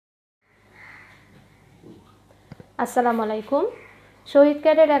আসসালামু আলাইকুম। শহীদ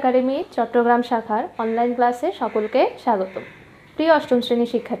cadet academy Chittagong শাখার অনলাইন ক্লাসে সকলকে স্বাগতম। প্রিয় অষ্টম শ্রেণীর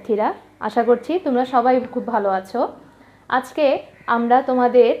শিক্ষার্থীরা, আশা করছি তোমরা সবাই খুব ভালো আছো। আজকে আমরা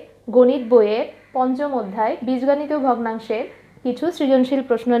তোমাদের গণিত বইয়ের পঞ্চম অধ্যায় বীজগণিত ভগ্নাংশের কিছু সৃজনশীল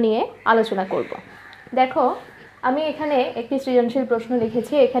প্রশ্ন নিয়ে আলোচনা করব। দেখো, আমি এখানে একটি সৃজনশীল প্রশ্ন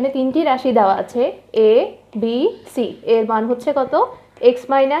লিখেছি। এখানে তিনটি রাশি দেওয়া আছে, এ, বি, সি। এর মান হচ্ছে কত?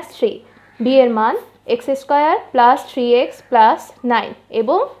 x-3, বি এর মান x² প্লাস 3x প্লাস 9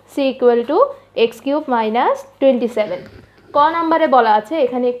 এবং C equal to x³ minus 27। ক নাম্বারে বলা আছে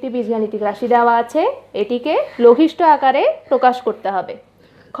এখানে একটি বীজগাণিতিক রাশি দেওয়া আছে, এটিকে লঘিষ্ঠ আকারে প্রকাশ করতে হবে।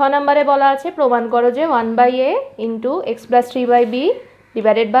 খ নাম্বারে বলা আছে প্রমাণ করো যে 1/a into x plus 3/b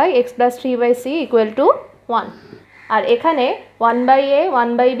divided by x plus 3/c equal to 1। আর এখানে 1/a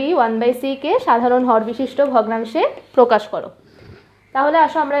 1/b 1/c কে সাধারণ হর বিশিষ্ট ভগ্নাংশে প্রকাশ করো। তাহলে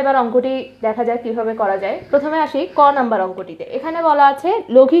আসো আমরা এবার অঙ্কটি দেখা যাক কীভাবে করা যায়। প্রথমে আসি ক নাম্বার অঙ্কটিতে। এখানে বলা আছে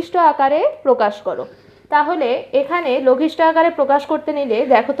লঘিষ্ঠ আকারে প্রকাশ করো। তাহলে এখানে লঘিষ্ঠ আকারে প্রকাশ করতে নিলে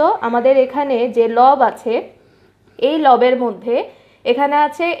দেখো তো, আমাদের এখানে যে লব আছে, এই লবের মধ্যে এখানে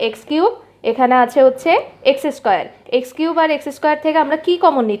আছে x³ এখানে আছে হচ্ছে x²। x³ আর x² থেকে আমরা কি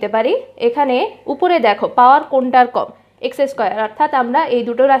কমন নিতে পারি? এখানে উপরে দেখো পাওয়ার কোনটার কম? x²। অর্থাৎ আমরা এই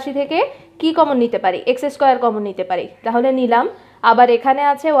দুটো রাশি থেকে কি কমন নিতে পারি? x² কমন নিতে পারি। তাহলে নিলাম। আবার এখানে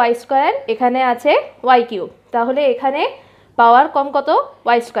আছে y², এখানে আছে y³। তাহলে এখানে পাওয়ার কম কত?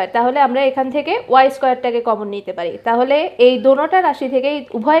 y²। তাহলে আমরা এখান থেকে y²টাকে কমন নিতে পারি। তাহলে এই দোনোটা রাশি থেকে,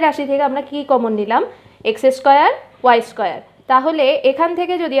 উভয় রাশি থেকে আমরা কি কমন নিলাম? x² y²। তাহলে এখান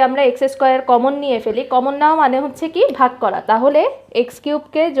থেকে যদি আমরা x² কমন নিয়ে ফেলি, কমন নেওয়া মানে হচ্ছে কি? ভাগ করা। তাহলে x³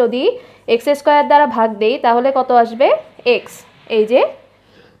 কে যদি x² দ্বারা ভাগ দেই তাহলে কত আসবে? x। এই যে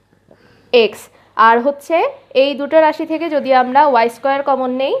x। আর হচ্ছে এই দুটো রাশি থেকে যদি আমরা y²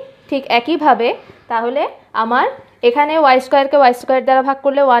 কমন নেই ঠিক একইভাবে, তাহলে আমার এখানে y² কে y² দ্বারা ভাগ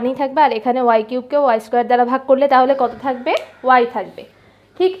করলে 1ই থাকবে, আর এখানে y³ কে y² দ্বারা ভাগ করলে তাহলে কত থাকবে? y থাকবে।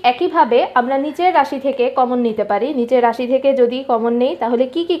 ঠিক একইভাবে আমরা নিচের রাশি থেকে কমন নিতে পারি। নিচের রাশি থেকে যদি কমন নেই তাহলে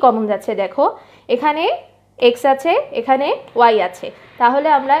কি কি কমন যাচ্ছে দেখো। এখানে x আছে, এখানে y আছে। তাহলে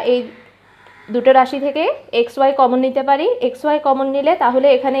আমরা এই দুটো রাশি থেকে xy কমন নিতে পারি। xy কমন নিলে তাহলে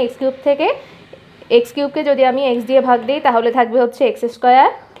এখানে x³ থেকে x³ কে যদি আমি x দিয়ে ভাগ দিই তাহলে থাকবে হচ্ছে x²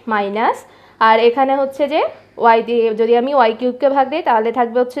 মাইনাস, আর এখানে হচ্ছে যে y দিয়ে যদি আমি y³ কে ভাগ দিই তাহলে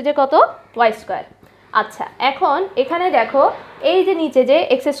থাকবে হচ্ছে যে কত? y²। আচ্ছা, এখন এখানে দেখো এই যে নিচে যে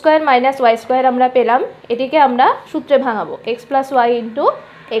x² মাইনাস y² আমরা পেলাম, এটিকে আমরা সূত্রে ভাঙাবো x plus y into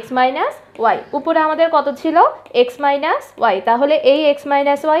x minus y। উপরে আমাদের কত ছিল? x minus y। তাহলে এই x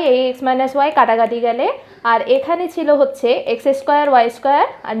মাইনাস y এই x মাইনাস y কাটাকাটি গেলে, আর এখানে ছিল হচ্ছে x² y²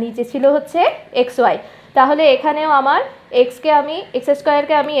 আর নিচে ছিল হচ্ছে xy। তাহলে এখানেও আমার x²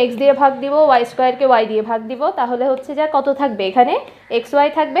 কে আমি x দিয়ে ভাগ দিব, y² কে y দিয়ে ভাগ দিব। তাহলে হচ্ছে যা কত থাকবে? এখানে xy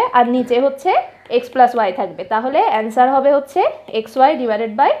থাকবে আর নিচে হচ্ছে x প্লাস y থাকবে। তাহলে অ্যান্সার হবে হচ্ছে xy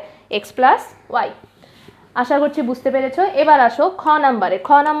divided by x plus y। আশা করছি বুঝতে পেরেছো। এবার আসো খ নাম্বারে। খ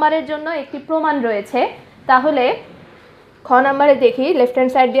নাম্বারের জন্য একটি প্রমাণ রয়েছে। তাহলে খ নাম্বারে দেখি, লেফট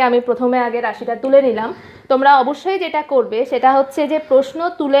হ্যান্ড সাইড দিয়ে আমি প্রথমে আগে রাশিটা তুলে নিলাম। তোমরা অবশ্যই যেটা করবে সেটা হচ্ছে যে প্রশ্ন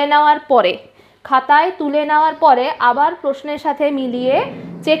তুলে নেওয়ার পরে, খাতায় তুলে নেওয়ার পরে আবার প্রশ্নের সাথে মিলিয়ে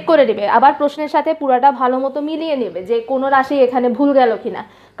চেক করে নেবে। আবার প্রশ্নের সাথে পুরাটা ভালো মতো মিলিয়ে নেবে যে কোনো রাশি এখানে ভুল গেল কিনা।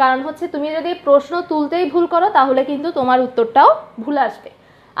 কারণ হচ্ছে তুমি যদি প্রশ্ন তুলতেই ভুল করো তাহলে কিন্তু তোমার উত্তরটাও ভুল আসবে।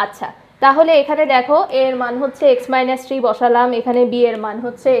 আচ্ছা, তাহলে এখানে দেখো এর মান হচ্ছে x-3 বসালাম, এখানে b এর মান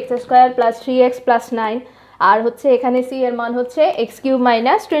হচ্ছে x² প্লাস 3x প্লাস 9, আর হচ্ছে এখানে c এর মান হচ্ছে x³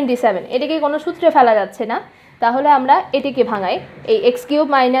 মাইনাস 27। এটিকে কোনো সূত্রে ফেলা যাচ্ছে না। তাহলে আমরা এটিকে ভাঙাই। এই x³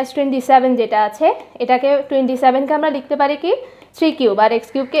 মাইনাস 27 যেটা আছে, এটাকে 27কে আমরা লিখতে পারি কি? 3³ আর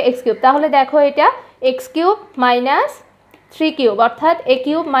x³ কে x³। তাহলে দেখো এটা x³ মাইনাস 3³ অর্থাৎ a³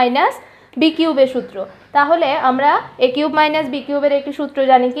 মাইনাস b³ এর সূত্র। তাহলে আমরা a³ মাইনাস b³ এর একটি সূত্র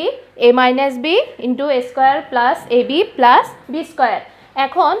জানি কি? a minus b into a square plus ab plus b square.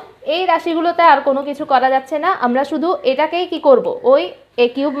 এখন এই রাশিগুলোতে আর কোনো কিছু করা যাচ্ছে না, আমরা শুধু এটাকেই কি করব? ওই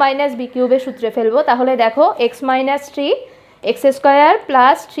a³ মাইনাস b³ এর সূত্রে ফেলবো। তাহলে দেখো x minus 3 x²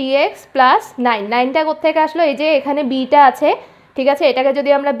 plus 3x plus 9। 9টা কোথেকে আসলো? এই যে এখানে bটা আছে, ঠিক আছে? এটাকে যদি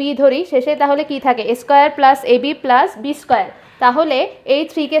আমরা b ধরি শেষে, তাহলে কি থাকে? a square plus ab plus b square. তাহলে এই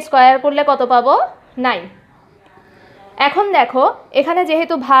 3কে স্কোয়ার করলে কত পাবো? 9। এখন দেখো এখানে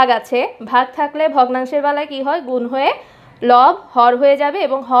যেহেতু ভাগ আছে, ভাগ থাকলে ভগ্নাংশের বেলায় কি হয়? গুণ হয়ে লব হর হয়ে যাবে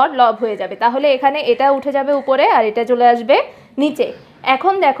এবং হর লব হয়ে যাবে। তাহলে এখানে এটা উঠে যাবে উপরে আর এটা চলে আসবে নিচে।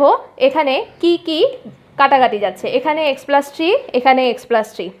 এখন দেখো এখানে কি কি কাটাকাটি যাচ্ছে। এখানে x প্লাস 3, এখানে x প্লাস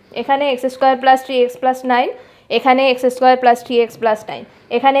 3, এখানে x² প্লাস 3x প্লাস 9, এখানে x square plus 3x plus 9,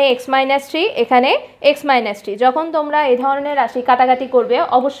 এখানে x মাইনাস 3, এখানে x মাইনাস 3। যখন তোমরা এই ধরনের রাশি কাটাকাটি করবে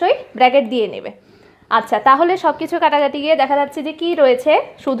অবশ্যই ব্র্যাকেট দিয়ে নেবে। আচ্ছা, তাহলে সব কিছু কাটাকাটি গিয়ে দেখা যাচ্ছে যে কি রয়েছে,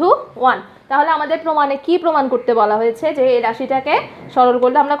 শুধু 1। তাহলে আমাদের প্রমাণে কি প্রমাণ করতে বলা হয়েছে যে এই রাশিটাকে সরল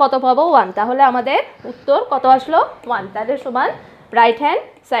করলে আমরা কত পাবো, 1। তাহলে আমাদের উত্তর কত আসলো, 1। তাদের সমান রাইট হ্যান্ড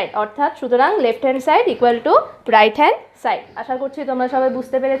সাইড, অর্থাৎ সুতরাং left hand side equal to right hand side. আশা করছি তোমরা সবাই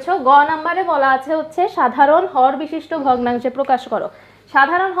বুঝতে পেরেছো। গ নাম্বারে বলা আছে হচ্ছে সাধারণ হর বিশিষ্ট ভগ্নাংশে প্রকাশ করো।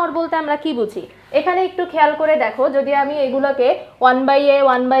 সাধারণ হর বলতে আমরা কি বুঝি, এখানে একটু খেয়াল করে দেখো, যদি আমি এগুলোকে 1/a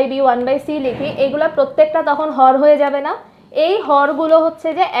 1/b 1/c লিখি, এগুলো প্রত্যেকটা তখন হর হয়ে যাবে না? এই হরগুলো হচ্ছে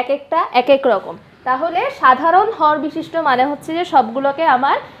যে এক একটা এক এক রকম। তাহলে সাধারণ হর বিশিষ্ট মানে হচ্ছে যে সবগুলোকে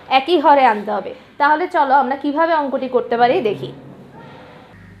আমার একই হরে আনতে হবে। তাহলে চলো আমরা কিভাবে অঙ্কটি করতে পারি দেখি।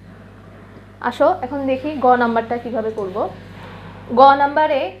 আসো এখন দেখি গ নাম্বারটা কিভাবে করব। গ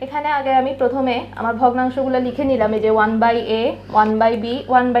নাম্বারে এখানে আগে আমি প্রথমে আমার ভগ্নাংশগুলো লিখে নিলাম, এই যে 1/a 1/b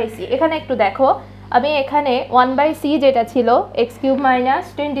 1/c। এখানে একটু দেখো, আমি এখানে 1/c যেটা ছিল x³ মাইনাস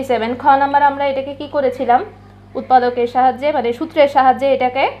 27, খ নাম্বার আমরা এটাকে কি করেছিলাম, উৎপাদকের সাহায্যে মানে সূত্রের সাহায্যে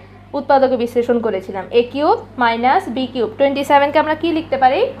এটাকে উৎপাদকে বিশ্লেষণ করেছিলাম। a³ মাইনাস b³ 27কে আমরা কি লিখতে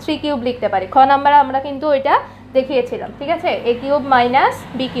পারি, 3³ লিখতে পারি। খ নাম্বার আমরা কিন্তু ওইটা দেখিয়েছিলাম, ঠিক আছে, a³ মাইনাস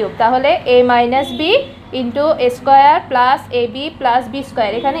b³। তাহলে a minus b into a square plus ab plus b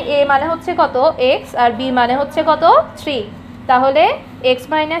square. এখানে a মানে হচ্ছে কত, x, আর b মানে হচ্ছে কত, 3। তাহলে x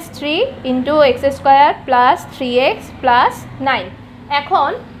minus 3 into x square plus 3x plus 9। এখন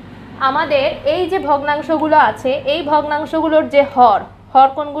আমাদের এই যে ভগ্নাংশগুলো আছে, এই ভগ্নাংশগুলোর যে হর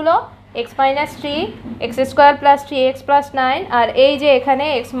কোনগুলো, x minus 3 x square plus 3x plus 9, আর এই যে এখানে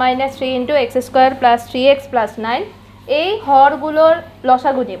x minus 3 into x square plus 3x plus 9, এই হরগুলোর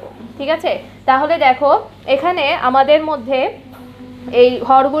লসাগু নেব, ঠিক আছে। তাহলে দেখো এখানে আমাদের মধ্যে এই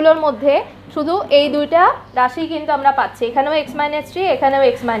হরগুলোর মধ্যে শুধু এই দুইটা রাশি কিন্তু আমরা পাচ্ছি, এখানেও x মাইনাস 3, এখানেও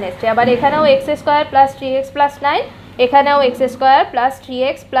x মাইনাস 3, আবার এখানেও x square plus 3x plus 9, এখানেও x square plus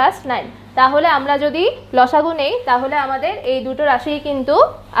 3x plus 9। তাহলে আমরা যদি লসাগু নেই তাহলে আমাদের এই দুটো রাশি কিন্তু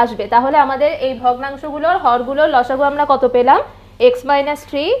আসবে। তাহলে আমাদের এই ভগ্নাংশগুলোর হরগুলোর লসাগু আমরা কত পেলাম, x minus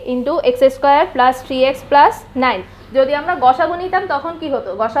 3 into x square plus 3x plus 9। যদি আমরা গসাগু নিতাম তখন কি হতো,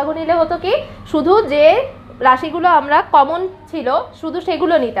 গসাগু নিলে হতো কি, শুধু যে রাশিগুলো আমরা কমন ছিল শুধু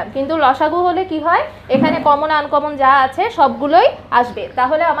সেগুলো নিতাম, কিন্তু লসাগু হলে কি হয়, এখানে কমন আনকমন যা আছে সবগুলোই আসবে।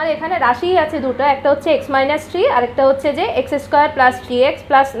 তাহলে আমার এখানে রাশিই আছে দুটো, একটা হচ্ছে x মাইনাস 3 আর একটা হচ্ছে যে x square plus 3x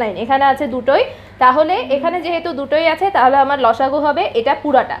plus 9, এখানে আছে দুটোই। তাহলে এখানে যেহেতু দুটোই আছে তাহলে আমার লসাগু হবে এটা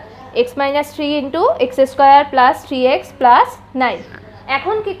পুরাটা, x minus 3 into x square plus 3x plus 9।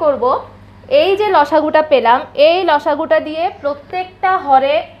 এখন কি করব, এই যে লসাগুটা পেলাম এই লসাগুটা দিয়ে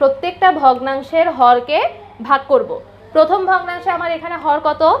প্রত্যেকটা ভগ্নাংশের হরকে ভাগ করব। প্রথম ভগ্নাংশে আমার এখানে হর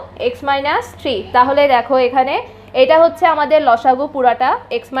কত, x মাইনাস 3। তাহলে দেখো এখানে এটা হচ্ছে আমাদের লসাগু পুরাটা,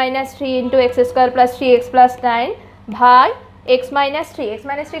 x minus 3 into x square plus 3x plus 9 ভাগ x মাইনাস 3। x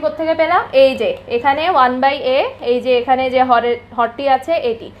মাইনাস 3 কোথেকে পেলাম, এই যে এখানে 1/a, এই যে এখানে যে হরটি আছে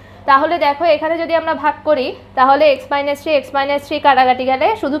এটি। তাহলে দেখো এখানে যদি আমরা ভাগ করি তাহলে x মাইনাস 3 কাটাকাটি গেলে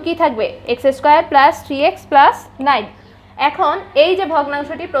শুধু কি থাকবে, x square plus 3x plus 9। এখন এই যে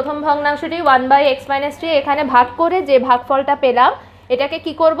ভগ্নাংশটি, প্রথম ভগ্নাংশটি 1/x মাইনাস 3, এখানে ভাগ করে যে ভাগফলটা পেলাম এটাকে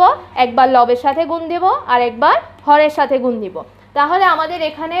কি করব, একবার লবের সাথে গুণ দেব আর একবার হরের সাথে গুণ দিব। তাহলে আমাদের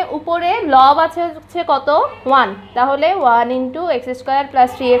এখানে উপরে লব আছে হচ্ছে কত, 1, তাহলে 1 into x square plus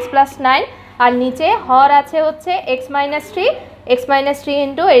 3x plus 9, আর নিচে হর আছে হচ্ছে x মাইনাস 3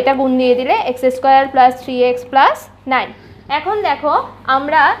 ইন্টু এটা গুণ দিয়ে দিলে x square plus 3x plus 9। এখন দেখো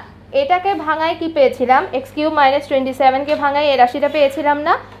আমরা এটাকে ভাঙায় কি পেয়েছিলাম, x³ মাইনাস 27কে ভাঙায় এই রাশিটা পেয়েছিলাম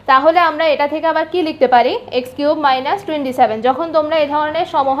না? তাহলে আমরা এটা থেকে আবার কি লিখতে পারি, x³ মাইনাস 27। যখন তোমরা এই ধরনের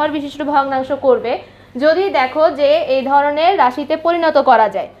সমহর বিশিষ্ট ভগ্নাংশ করবে, যদি দেখো যে এই ধরনের রাশিতে পরিণত করা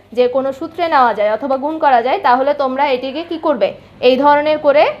যায়, যে কোনো সূত্রে নেওয়া যায় অথবা গুণ করা যায়, তাহলে তোমরা এটিকে কি করবে, এই ধরনের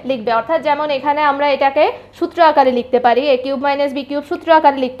করে লিখবে। অর্থাৎ যেমন এখানে আমরা এটাকে সূত্র আকারে লিখতে পারি, a³ মাইনাস b³ সূত্র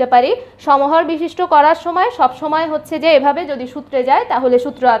আকারে লিখতে পারি। সমহর বিশিষ্ট করার সময় সব সময় হচ্ছে যে এভাবে যদি সূত্রে যায় তাহলে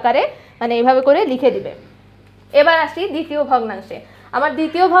সূত্র আকারে মানে এইভাবে করে লিখে দিবে। এবার আসি দ্বিতীয় ভগ্নাংশে। আমার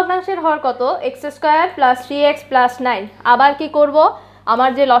দ্বিতীয় ভগ্নাংশের হর কত, x square plus 3x plus 9। আবার কি করব,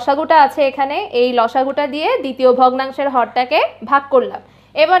 আমার যে লসাগুটা আছে এখানে এই লসাগুটা দিয়ে দ্বিতীয় ভগ্নাংশের হরটাকে ভাগ করলাম।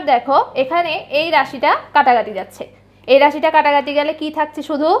 এবার দেখো এখানে এই রাশিটা কাটাকাটি যাচ্ছে, এই রাশিটা কাটাকাটি গেলে কি থাকছে,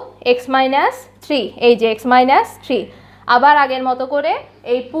 শুধু x মাইনাস 3, এই যে x মাইনাস 3। আবার আগের মতো করে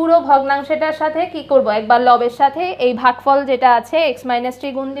এই পুরো ভগ্নাংশটার সাথে কি করব, একবার লবের সাথে এই ভাগফল যেটা আছে x মাইনাস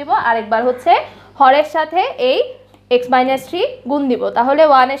 3 গুণ দিব, আর একবার হচ্ছে হরের সাথে এই x মাইনাস 3 গুণ দিব। তাহলে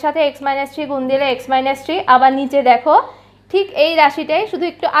 1 এর সাথে x মাইনাস 3 গুণ দিলে x মাইনাস 3। আবার নিচে দেখো ঠিক এই রাশিটাই শুধু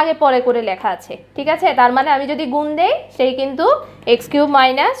একটু আগে পরে করে লেখা আছে, ঠিক আছে। তার মানে আমি যদি গুণ দেই সেই কিন্তু x³ -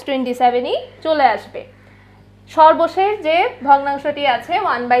 27ই চলে আসবে। সর্বশেষ যে ভগ্নাংশটি আছে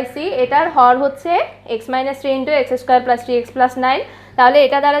 1/c, এটার হর হচ্ছে x - 3 × x² + 3x + 9। তাহলে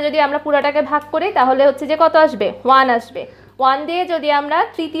এটা দ্বারা যদি আমরা পুরাটাকে ভাগ করি তাহলে হচ্ছে যে কত আসবে, 1 আসবে। 1 দিয়ে যদি আমরা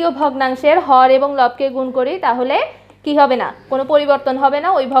তৃতীয় ভগ্নাংশের হর এবং লবকে গুণ করি তাহলে কি হবে না, কোনো পরিবর্তন হবে না,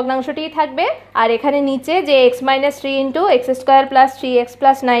 ওই ভগ্নাংশটিই থাকবে। আর এখানে নিচে যে x - 3 × x² + 3x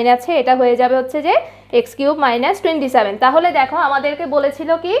 + 9 আছে এটা হয়ে যাবে হচ্ছে যে x³ - 27। তাহলে দেখো আমাদেরকে বলেছিল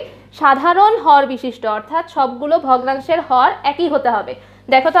কি সাধারণ হর বিশিষ্ট, অর্থাৎ সবগুলো ভগ্নাংশের হর একই হতে হবে।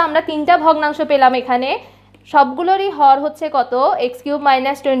 দেখো তো আমরা তিনটা ভগ্নাংশ পেলাম এখানে, সবগুলোরই হর হচ্ছে কত, x³ -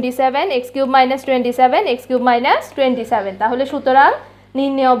 27, x³ - 27, x³ - 27। তাহলে সুতরাং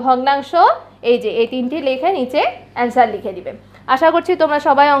নির্ণেয় ভগ্নাংশ এই যে এই তিনটি লিখে নিচে অ্যান্সার লিখে দিবে। আশা করছি তোমরা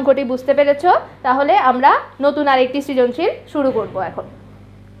সবাই অঙ্কটি বুঝতে পেরেছ। তাহলে আমরা নতুন আরেকটি সৃজনশীল শুরু করব।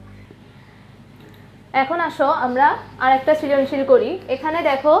 এখন আসো আমরা আরেকটা সৃজনশীল করি। এখানে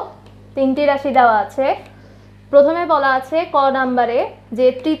দেখো তিনটি রাশি দেওয়া আছে। প্রথমে বলা আছে ক নাম্বারে যে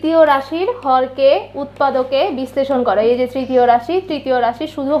তৃতীয় রাশির হরকে উৎপাদকে বিশ্লেষণ করো। এই যে তৃতীয় রাশি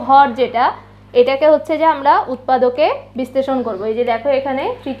শুধু হর যেটা, এটাকে হচ্ছে যে আমরা উৎপাদকে বিশ্লেষণ করব। এই যে দেখো এখানে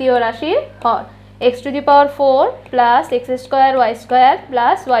তৃতীয় রাশির হর x⁴ plus x² y²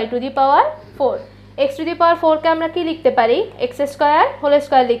 plus y⁴। x⁴ কে আমরা কি লিখতে পারি, x²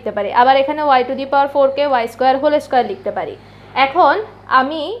 লিখতে পারি। আবার এখানে y⁴ কে y² লিখতে পারি। এখন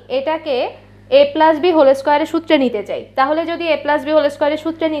আমি এটাকে a + b² এর সূত্রে নিতে চাই। তাহলে যদি a + b² এর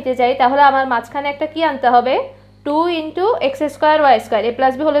সূত্রে নিতে চাই তাহলে আমার মাঝখানে একটা কি আনতে হবে, 2 × x² y²। a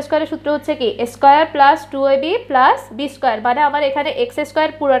 + b² এর সূত্র হচ্ছে কি a² + 2ab + b²। মানে আমার এখানে x²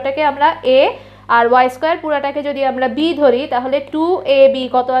 পুরোটাকে আমরা a আর y² পুরোটাকে যদি আমরা b ধরি তাহলে 2ab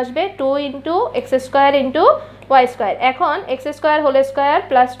কত আসবে, 2 × x² × y²। এখন x² +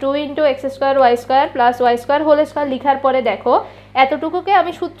 2 × x² y² + y² লিখার পরে দেখো এতটুকুকে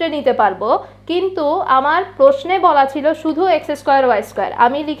আমি সূত্রে নিতে পারবো, কিন্তু আমার প্রশ্নে বলা ছিল শুধু x² y²।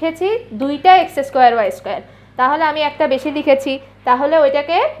 আমি লিখেছি দুইটা x² y²। তাহলে আমি একটা বেশি লিখেছি। তাহলে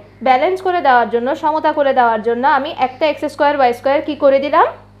ওইটাকে ব্যালেন্স করে দেওয়ার জন্য, সমতা করে দেওয়ার জন্য আমি একটা x² y² কি করে দিলাম,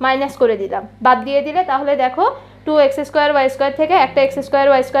 মাইনাস করে দিলাম, বাদ দিয়ে দিলে তাহলে দেখো 2x² y² থেকে একটা x²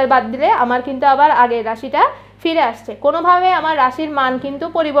 y² বাদ দিলে আমার কিন্তু আবার আগের রাশিটা ফিরে আসছে। কোনোভাবে আমার রাশির মান কিন্তু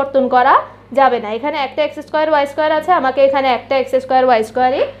পরিবর্তন করা যাবে না। এখানে একটা x² y² আছে, আমাকে এখানে একটা x²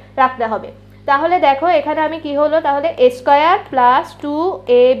 y²ই রাখতে হবে। তাহলে দেখো এখানে আমি কি হলো, তাহলে a² +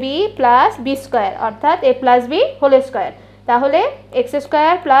 2ab + b² অর্থাৎ a + b²। তাহলে x² +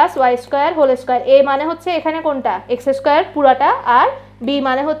 y² a মানে হচ্ছে এখানে কোনটা, x² পুরোটা, আর b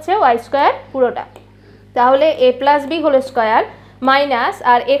মানে হচ্ছে y² পুরোটা। তাহলে a + b² মাইনাস,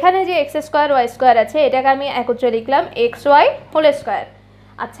 আর এখানে যে x² y² আছে এটাকে আমি একত্রে লিখলাম xy²।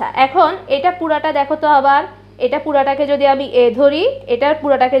 আচ্ছা, এখন এটা পুরাটা দেখো তো, আবার এটা পুরাটাকে যদি আমি a ধরি, এটার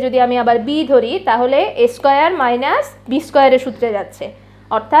পুরাটাকে যদি আমি আবার b ধরি তাহলে a² - b² এর সূত্রে যাচ্ছে,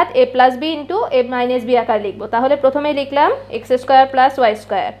 অর্থাৎ a + b × a - b আকার লিখবো। তাহলে প্রথমে লিখলাম x² + y²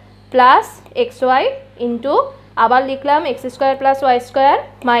 plus xy into আবার লিখলাম x² + y²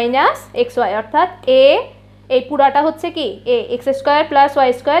 মাইনাস xy, অর্থাৎ a এই পুরাটা হচ্ছে কি a, x² +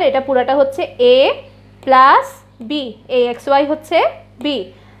 y², এটা পুরাটা হচ্ছে a প্লাস b, এই xy হচ্ছে b,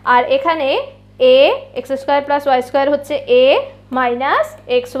 আর এখানে a x² + y² হচ্ছে a মাইনাস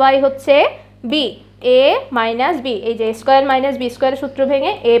xy হচ্ছে b, a মাইনাস b। এই যে a² - b² সূত্র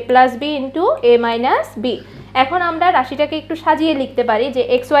ভেঙে a + b × a - b। এখন আমরা রাশিটাকে একটু সাজিয়ে লিখতে পারি যে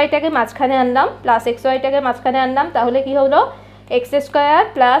xy-টাকে মাঝখানে আনলাম প্লাস xy-টাকে মাঝখানে আনলাম, তাহলে কি হলো x² +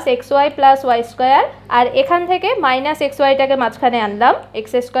 xy + y², আর এখান থেকে মাইনাস xy-টাকে মাঝখানে আনলাম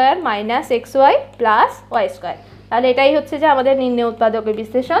x² - xy + y²। তাহলে এটাই হচ্ছে যে আমাদের নির্ণেয় উৎপাদকের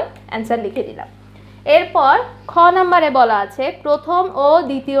বিশ্লেষণ, অ্যান্সার লিখে দিলাম। এরপর খ নাম্বারে বলা আছে প্রথম ও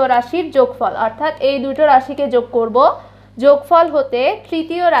দ্বিতীয় রাশির যোগফল, অর্থাৎ এই দুটো রাশিকে যোগ করব, যোগফল হতে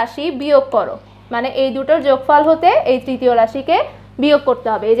তৃতীয় রাশি বিয়োগ করো। মানে এই দুটোর যোগফল হতে এই তৃতীয় রাশিকে বিয়োগ করতে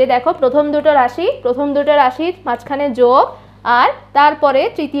হবে। এই যে দেখো প্রথম দুটো রাশির মাঝখানে যোগ, আর তারপরে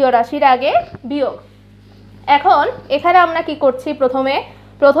তৃতীয় রাশির আগে বিয়োগ। এখন এখানে আমরা কি করছি,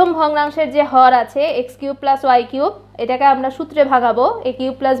 প্রথম ভগ্নাংশের যে হর আছে x³ + y³ এটাকে আমরা সূত্রে ভাগাবো a³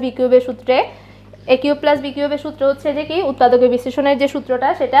 + b³ এর সূত্রে। a³ + b³ এর সূত্র হচ্ছে যে কি উৎপাদকের বিশ্লেষণের যে সূত্রটা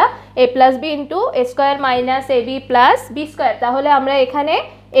সেটা a + b × a² - ab + b²। তাহলে আমরা এখানে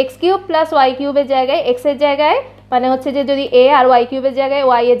x³ + y³ এর জায়গায় x এর জায়গায় মানে হচ্ছে যে যদি a আর y³ এর জায়গায়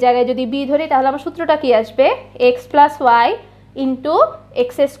y এর জায়গায় যদি b ধরি তাহলে আমার সূত্রটা কি আসবে, x + y ×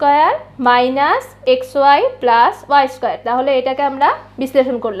 x² - xy + y²। তাহলে এটাকে আমরা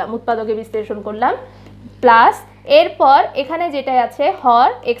বিশ্লেষণ করলাম, উৎপাদকে বিশ্লেষণ করলাম, প্লাস এরপর এখানে যেটা আছে হর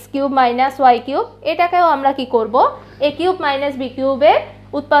x cube minus Y cube, এটাকেও আমরা কি করব, এ কিউব মাইনাস বি কিউবের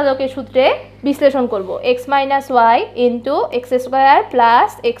উৎপাদকের সূত্রে বিশ্লেষণ করব। X minus Y into x square plus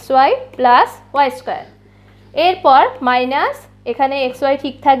x Y plus Y square. এরপর মাইনাস এখানে এক্স ওয়াই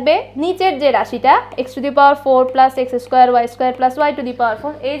ঠিক থাকবে, নিচের যে রাশিটা x to the power 4 plus x square Y square plus Y to the পাওয়ার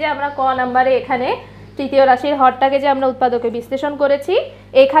 4, এই যে আমরা ক নাম্বারে এখানে তৃতীয় রাশির হরটাকে যে আমরা উৎপাদকে বিশ্লেষণ করেছি,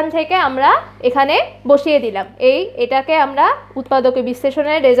 এখান থেকে আমরা এখানে বসিয়ে দিলাম, এটাকে আমরা উৎপাদকে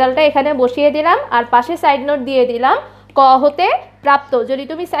বিশ্লেষণের রেজাল্টটা এখানে বসিয়ে দিলাম, আর পাশে সাইড নোট দিয়ে দিলাম ক হতে প্রাপ্ত। যদি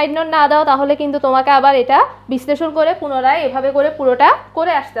তুমি সাইড নোট না দাও তাহলে কিন্তু তোমাকে আবার এটা বিশ্লেষণ করে পুনরায় এভাবে করে পুরোটা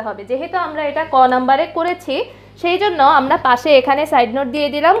করে আসতে হবে। যেহেতু আমরা এটা ক নাম্বারে করেছি সেই জন্য আমরা পাশে এখানে সাইড নোট দিয়ে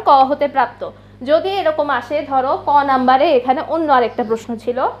দিলাম ক হতে প্রাপ্ত। যদি এরকম আসে, ধরো ক নাম্বারে এখানে অন্য আরেকটা প্রশ্ন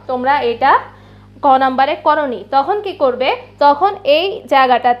ছিল, তোমরা এটা ক নাম্বারে করনি, তখন কি করবে, তখন এই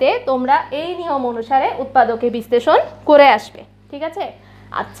জায়গাটাতে তোমরা এই নিয়ম অনুসারে উৎপাদকে বিশ্লেষণ করে আসবে। ঠিক আছে?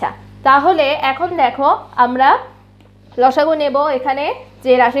 আচ্ছা, তাহলে এখন দেখো আমরা লসাগু নেব। এখানে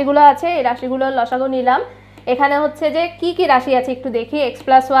যে রাশিগুলো আছে এই রাশিগুলোর লসাগু নিলাম। এখানে হচ্ছে যে কি কি রাশি আছে একটু দেখি, x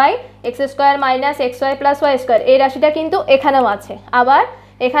plus Y, x square minus x Y plus Y square, এই রাশিটা কিন্তু এখানেও আছে। আবার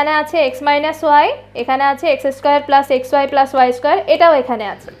এখানে আছে এক্স মাইনাস ওয়াই, এখানে আছে x square plus x Y plus Y square, এটাও এখানে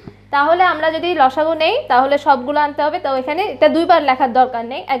আছে। তাহলে আমরা যদি লসাগু নেই তাহলে সবগুলো আনতে হবে। তো এখানে এটা দুইবার লেখার দরকার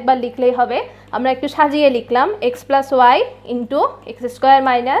নেই, একবার লিখলেই হবে। আমরা একটু সাজিয়ে লিখলাম x plus Y into x square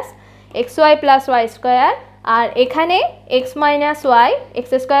minus x Y plus Y square, আর এখানে x minus Y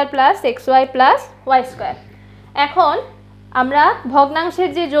x square plus x Y plus Y square. এখন আমরা ভগ্নাংশের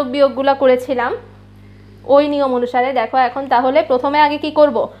যে যোগ বিয়োগগুলো করেছিলাম ওই নিয়ম অনুসারে দেখো এখন তাহলে প্রথমে আগে কি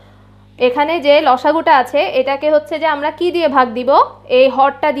করব, এখানে যে লসাগুটা আছে এটাকে হচ্ছে যে আমরা কি দিয়ে ভাগ দিব, এই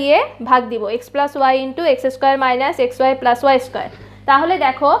হরটা দিয়ে ভাগ দিব, x plus Y into x square minus x Y plus Y square. তাহলে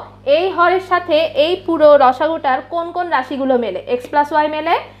দেখো এই হরের সাথে এই পুরো লসাগুটার কোন কোন রাশিগুলো মেলে, এক্স প্লাস ওয়াই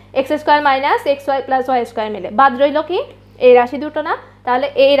মেলে, x square minus x Y plus Y square মেলে, বাদ রইল কি এই রাশি দুটো না। তাহলে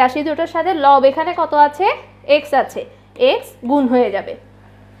এই রাশি দুটোর সাথে লব এখানে কত আছে, এক্স আছে, এক্স গুণ হয়ে যাবে,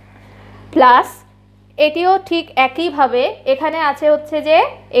 প্লাস এটিও ঠিক একইভাবে এখানে আছে হচ্ছে যে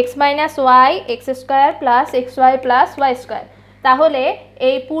x minus Y x square plus x Y plus Y square. তাহলে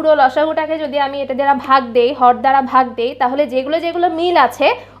এই পুরো লসাগুটাকে যদি আমি এটা দ্বারা ভাগ দেই, হর দ্বারা ভাগ দেই, তাহলে যেগুলো যেগুলো মিল আছে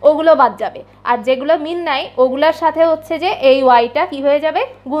ওগুলো বাদ যাবে, আর যেগুলো মিল নাই ওগুলোর সাথে হচ্ছে যে এই ওয়াইটা কি হয়ে যাবে,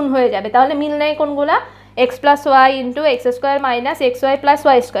 গুণ হয়ে যাবে। তাহলে মিল নাই কোনগুলা, x plus Y into x square minus x Y plus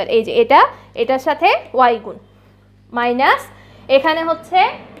Y square, এই যে এটার সাথে ওয়াই গুণ, মাইনাস এখানে হচ্ছে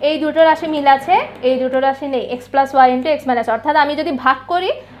এই দুটো রাশি মিল আছে, এই দুটো রাশি নেই, x plus Y into x minus, অর্থাৎ আমি যদি ভাগ করি,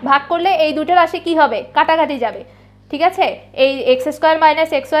 ভাগ করলে এই দুটো রাশি কি হবে, কাটাকাটি যাবে। ঠিক আছে, এই x square minus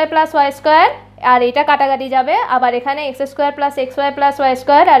x Y plus Y square আর এটা কাটাকাটি যাবে, আবার এখানে x square plus x Y plus Y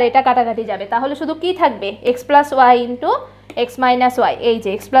square আর এটা কাটাকাটি যাবে। তাহলে শুধু কি থাকবে, x plus Y into x minus Y, এই যে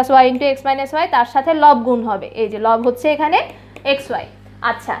x plus Y into x minus Y, তার সাথে লব গুণ হবে, এই যে লব হচ্ছে এখানে এক্স ওয়াই।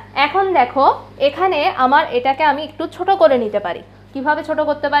 আচ্ছা, এখন দেখো এখানে আমার এটাকে আমি একটু ছোট করে নিতে পারি। কিভাবে ছোট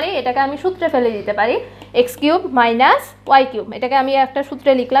করতে পারি, এটাকে আমি সূত্রে ফেলে দিতে পারি, x cube minus Y cube, এটাকে আমি একটা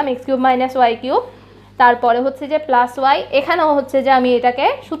সূত্রে লিখলাম x cube minus Y cube, তারপরে হচ্ছে যে প্লাস ওয়াই, এখানেও হচ্ছে যে আমি এটাকে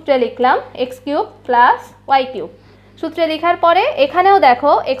সূত্রে লিখলাম x cube plus Y cube. সূত্রে লেখার পরে এখানেও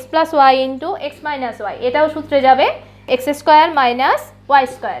দেখো x plus Y into x minus Y, এটাও সূত্রে যাবে x square minus Y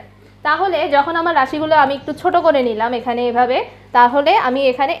square. তাহলে যখন আমার রাশিগুলো আমি একটু ছোট করে নিলাম এখানে এভাবে, তাহলে আমি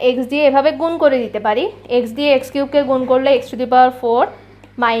এখানে এক্স দিয়ে এভাবে গুণ করে দিতে পারি, এক্স দিয়ে এক্স কিউবকে গুণ করলে x to the power 4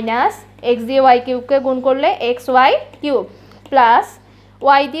 minus x দিয়ে ওয়াই কিউবকে গুণ করলে x Y cube, plus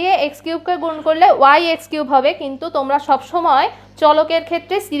Y দিয়ে এক্স কিউবকে গুণ করলে ওয়াই এক্স কিউব হবে। কিন্তু তোমরা সবসময় চলকের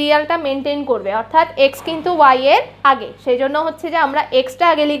ক্ষেত্রে সিরিয়ালটা মেনটেন করবে, অর্থাৎ এক্স কিন্তু ওয়াই এর আগে, সেই জন্য হচ্ছে যে আমরা এক্সটা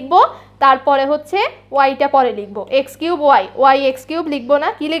আগে লিখবো, তারপরে হচ্ছে ওয়াইটা পরে লিখবো, x cube Y, Y x cube লিখবো না,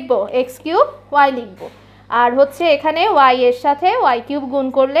 কি লিখবো, এক্স কিউব ওয়াই লিখবো। আর হচ্ছে এখানে ওয়াই এর সাথে ওয়াই কিউব গুণ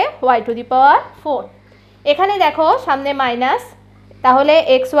করলে ওয়াই টু দি পাওয়ার 4, এখানে দেখো সামনে মাইনাস, তাহলে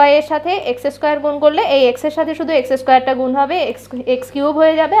এক্স ওয়াই এর সাথে এক্স স্কোয়ার গুণ করলে এই এক্সের সাথে শুধু এক্স স্কোয়ারটা গুণ হবে, এক্স কিউব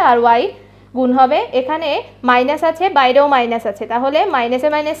হয়ে যাবে, আর ওয়াই গুণ হবে, এখানে মাইনাস আছে বাইরেও মাইনাস আছে, তাহলে মাইনাসে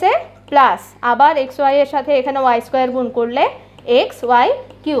মাইনাসে প্লাস, আবার এক্স ওয়াই এর সাথে এখানে ওয়াই স্কোয়ার গুণ করলে এক্স ওয়াই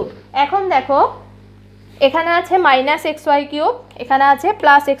কিউব। এখন দেখো এখানে আছে মাইনাস এক্স ওয়াই কিউব, এখানে আছে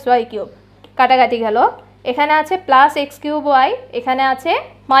প্লাস এক্স ওয়াই কিউব, কাটাকাটি গেল, এখানে আছে প্লাস এক্স কিউব ওয়াই, এখানে আছে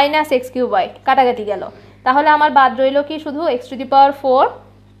মাইনাস এক্স কিউব ওয়াই, কাটাকাটি গেল। তাহলে আমার বাদ রইল কি, শুধু x to the power 4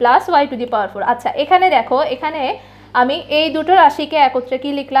 plus Y to the পাওয়ার 4। আচ্ছা, এখানে দেখো এখানে আমি এই দুটো রাশিকে একত্রে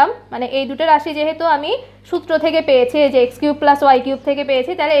কি লিখলাম, মানে এই দুটো রাশি যেহেতু আমি সূত্র থেকে পেয়েছি, যে x cube plus Y cube থেকে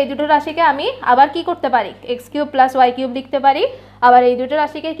পেয়েছি, তাহলে এই দুটো রাশিকে আমি আবার কি করতে পারি, x cube plus Y cube লিখতে পারি, আবার এই দুটো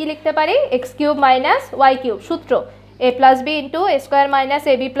রাশিকে কি লিখতে পারি, x cube minus Y cube. সূত্র এ plus B into A square minus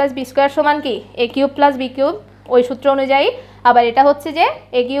A B plus B square সমান কি এ কিউব প্লাস বি কিউব, ওই সূত্র অনুযায়ী। আবার এটা হচ্ছে যে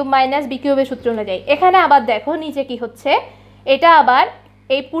এ কিউব মাইনাস বি কিউবের সূত্র অনুযায়ী। এখানে আবার দেখো নিচে কি হচ্ছে, এটা আবার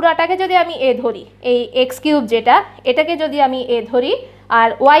এই পুরাটাকে যদি আমি এ ধরি, এই এক্স কিউব যেটা, এটাকে যদি আমি এ ধরি, আর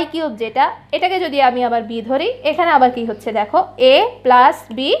ওয়াই কিউব যেটা, এটাকে যদি আমি আবার বি ধরি, এখানে আবার কি হচ্ছে দেখো, এ প্লাস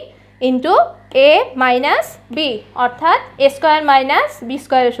বি ইন্টু এ মাইনাস বি, অর্থাৎ এ স্কোয়ার মাইনাস বি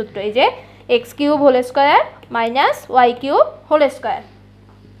স্কোয়ারের সূত্র। এই যে x cube whole square minus Y cube whole square.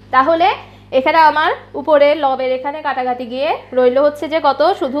 তাহলে এখানে আমার উপরে লবের এখানে কাটাকাটি গিয়ে রইল হচ্ছে যে কত,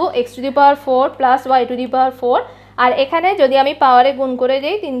 শুধু x to the power 4 plus Y to the পাওয়ার 4। আর এখানে যদি আমি পাওয়ারে গুণ করে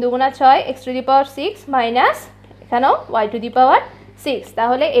দিই, 3 দুগুণা 6 x to the power 6 minus এখানেও ওয়াই টু দি পাওয়ার 6।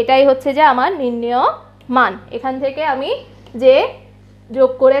 তাহলে এটাই হচ্ছে যে আমার নির্ণেয় মান। এখান থেকে আমি যে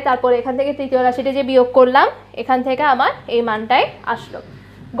যোগ করে তারপর এখান থেকে তৃতীয় রাশিটা যে বিয়োগ করলাম, এখান থেকে আমার এই মানটাই আসলো।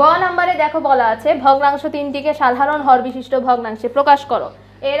 গ নাম্বারে দেখো বলা আছে ভগ্নাংশ তিনটিকে সাধারণ হর বিশিষ্ট ভগ্নাংশে প্রকাশ করো।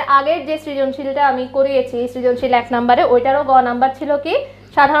 এর আগের যে সৃজনশীলটা আমি করিয়েছি, সৃজনশীল 1 নম্বরে, ওইটারও গ নাম্বার ছিল কি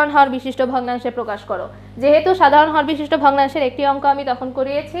সাধারণ হর বিশিষ্ট ভগ্নাংশে প্রকাশ করো। যেহেতু সাধারণ হর বিশিষ্ট ভগ্নাংশের একটি অঙ্ক আমি তখন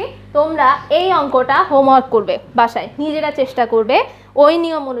করিয়েছি, তোমরা এই অঙ্কটা হোমওয়ার্ক করবে, বাসায় নিজেরা চেষ্টা করবে ওই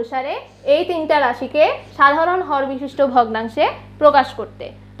নিয়ম অনুসারে এই তিনটা রাশিকে সাধারণ হর বিশিষ্ট ভগ্নাংশে প্রকাশ করতে।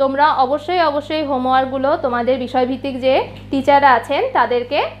 তোমরা অবশ্যই হোমওয়ার্কগুলো তোমাদের বিষয়ভিত্তিক যে টিচাররা আছেন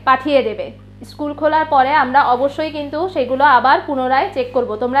তাদেরকে পাঠিয়ে দেবে। স্কুল খোলার পরে আমরা অবশ্যই কিন্তু সেগুলো আবার পুনরায় চেক করব।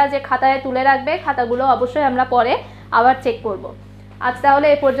 তোমরা যে খাতায় তুলে রাখবে, খাতাগুলো অবশ্যই আমরা পরে আবার চেক করব। আজ তাহলে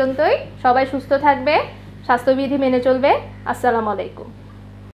এ পর্যন্তই। সবাই সুস্থ থাকবে, স্বাস্থ্যবিধি মেনে চলবে। আসসালামু আলাইকুম।